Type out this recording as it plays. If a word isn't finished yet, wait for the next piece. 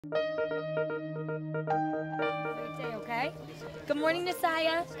Great day, okay? Good morning,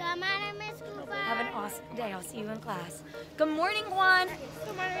 Nasaya. Good morning, Miss Cooper. Have an awesome day. I'll see you in class. Good morning, Juan.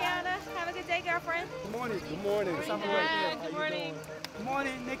 Good morning, Rihanna. Have a good day, girlfriend. Good morning. Good morning. Good morning. Good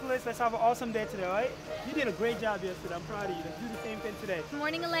morning, Nicholas. Let's have an awesome day today, all right? You did a great job yesterday. I'm proud of you. Let's do the same thing today. Good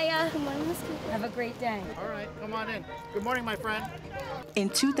morning, Alea. Good morning, Miss Cooper. Have a great day. All right, come on in. Good morning, my friend. In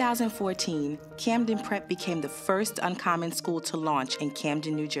 2014, Camden Prep became the first uncommon school to launch in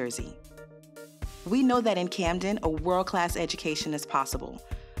Camden, New Jersey. We know that in Camden, a world-class education is possible.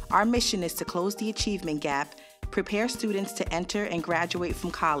 Our mission is to close the achievement gap, prepare students to enter and graduate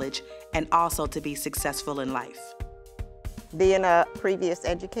from college, and also to be successful in life. Being a previous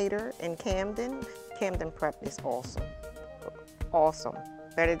educator in Camden, Camden Prep is awesome. Awesome.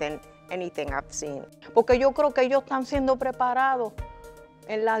 Better than anything I've seen. Porque yo creo que ellos están siendo preparados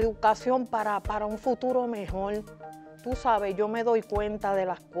en la educación para un futuro mejor. Tú sabes, yo me doy cuenta de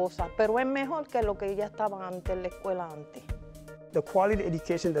las cosas, pero es mejor que lo que ya estaban antes en la escuela antes. The quality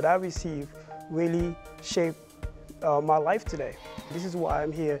education that I received really shaped my life today. This is why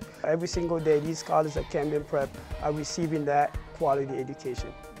I'm here. Every single day, these scholars at Camden Prep are receiving that quality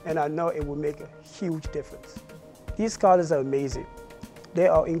education. And I know it will make a huge difference. These scholars are amazing. They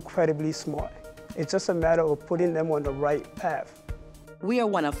are incredibly smart. It's just a matter of putting them on the right path. We are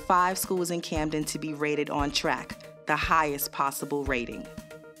one of 5 schools in Camden to be rated on track, the highest possible rating.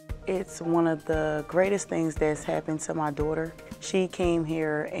 It's one of the greatest things that's happened to my daughter. She came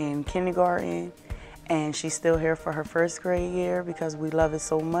here in kindergarten, and she's still here for her first grade year because we love it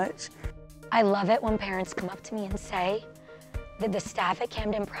so much. I love it when parents come up to me and say that the staff at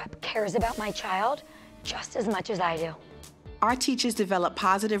Camden Prep cares about my child just as much as I do. Our teachers develop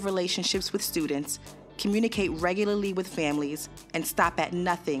positive relationships with students, communicate regularly with families, and stop at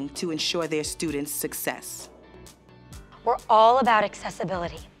nothing to ensure their students' success. We're all about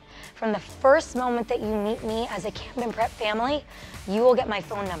accessibility. From the first moment that you meet me as a Camden Prep family, you will get my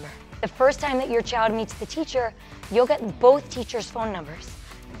phone number. The first time that your child meets the teacher, you'll get both teachers' phone numbers.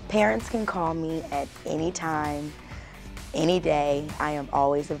 Parents can call me at any time, any day. I am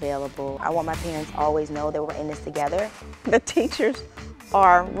always available. I want my parents to always know that we're in this together. The teachers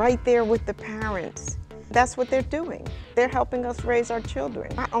are right there with the parents. That's what they're doing. They're helping us raise our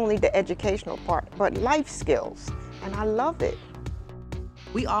children. Not only the educational part, but life skills. And I love it.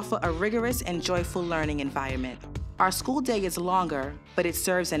 We offer a rigorous and joyful learning environment. Our school day is longer, but it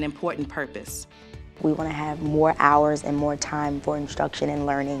serves an important purpose. We want to have more hours and more time for instruction and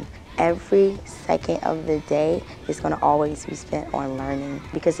learning. Every second of the day is going to always be spent on learning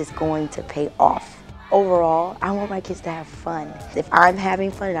because it's going to pay off. Overall, I want my kids to have fun. If I'm having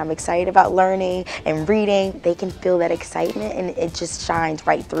fun and I'm excited about learning and reading, they can feel that excitement and it just shines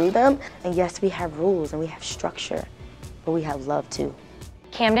right through them. And yes, we have rules and we have structure, but we have love too.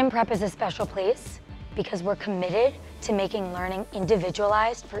 Camden Prep is a special place because we're committed to making learning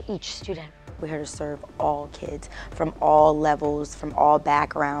individualized for each student. We're here to serve all kids from all levels, from all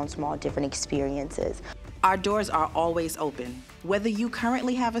backgrounds, from all different experiences. Our doors are always open. Whether you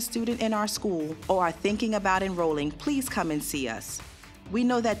currently have a student in our school or are thinking about enrolling, please come and see us. We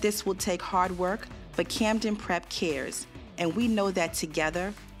know that this will take hard work, but Camden Prep cares, and we know that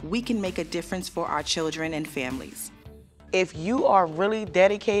together, we can make a difference for our children and families. If you are really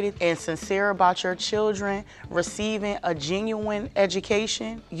dedicated and sincere about your children receiving a genuine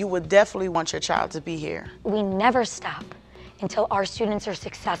education, you would definitely want your child to be here. We never stop until our students are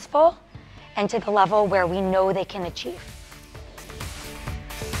successful and to the level where we know they can achieve.